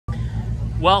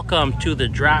Welcome to the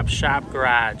Drop Shop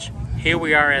Garage. Here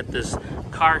we are at this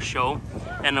car show,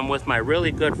 and I'm with my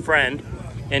really good friend,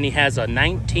 and he has a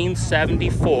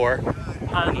 1974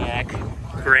 Pontiac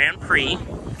Grand Prix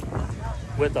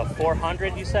with a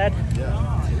 400, you said?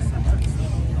 Yeah.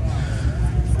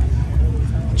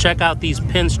 Check out these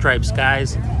pinstripes,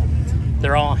 guys.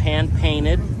 They're all hand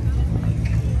painted.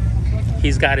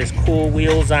 He's got his cool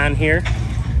wheels on here.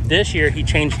 This year he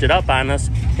changed it up on us,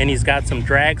 and he's got some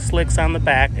drag slicks on the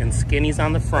back and skinnies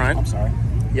on the front. I'm sorry.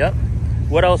 Yep.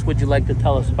 What else would you like to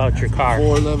tell us about your car?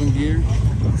 411 gear.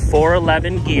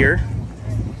 411 gear.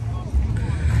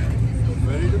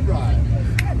 Ready to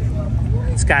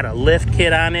drive. It's got a lift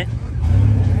kit on it.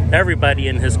 Everybody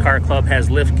in his car club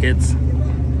has lift kits.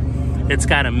 It's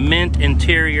got a mint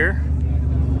interior.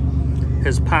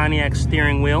 His Pontiac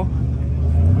steering wheel.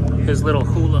 His little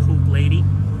hula hoop lady.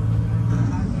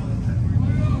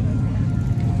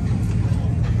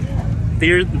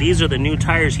 These are the new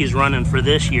tires he's running for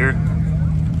this year.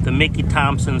 The Mickey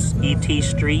Thompson's ET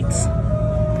Streets.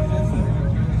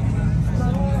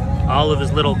 All of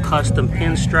his little custom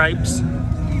pinstripes.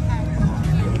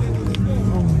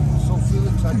 So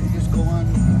Felix, I can just go on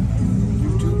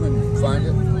YouTube and find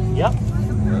it? Yep.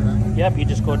 Yep, you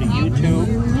just go to YouTube.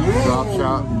 Drop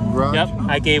Shop Garage? Yep,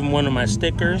 I gave him one of my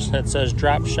stickers that says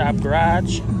Drop Shop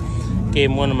Garage. Gave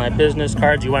him one of my business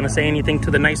cards. You want to say anything to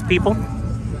the nice people?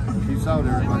 Peace out,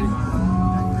 everybody.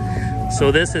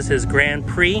 So this is his Grand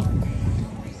Prix.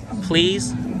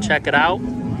 Please check it out.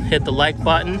 Hit the like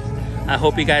button. I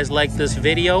hope you guys like this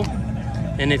video.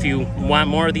 And if you want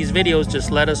more of these videos,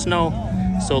 just let us know.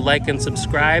 So like and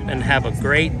subscribe, and have a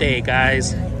great day,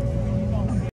 guys.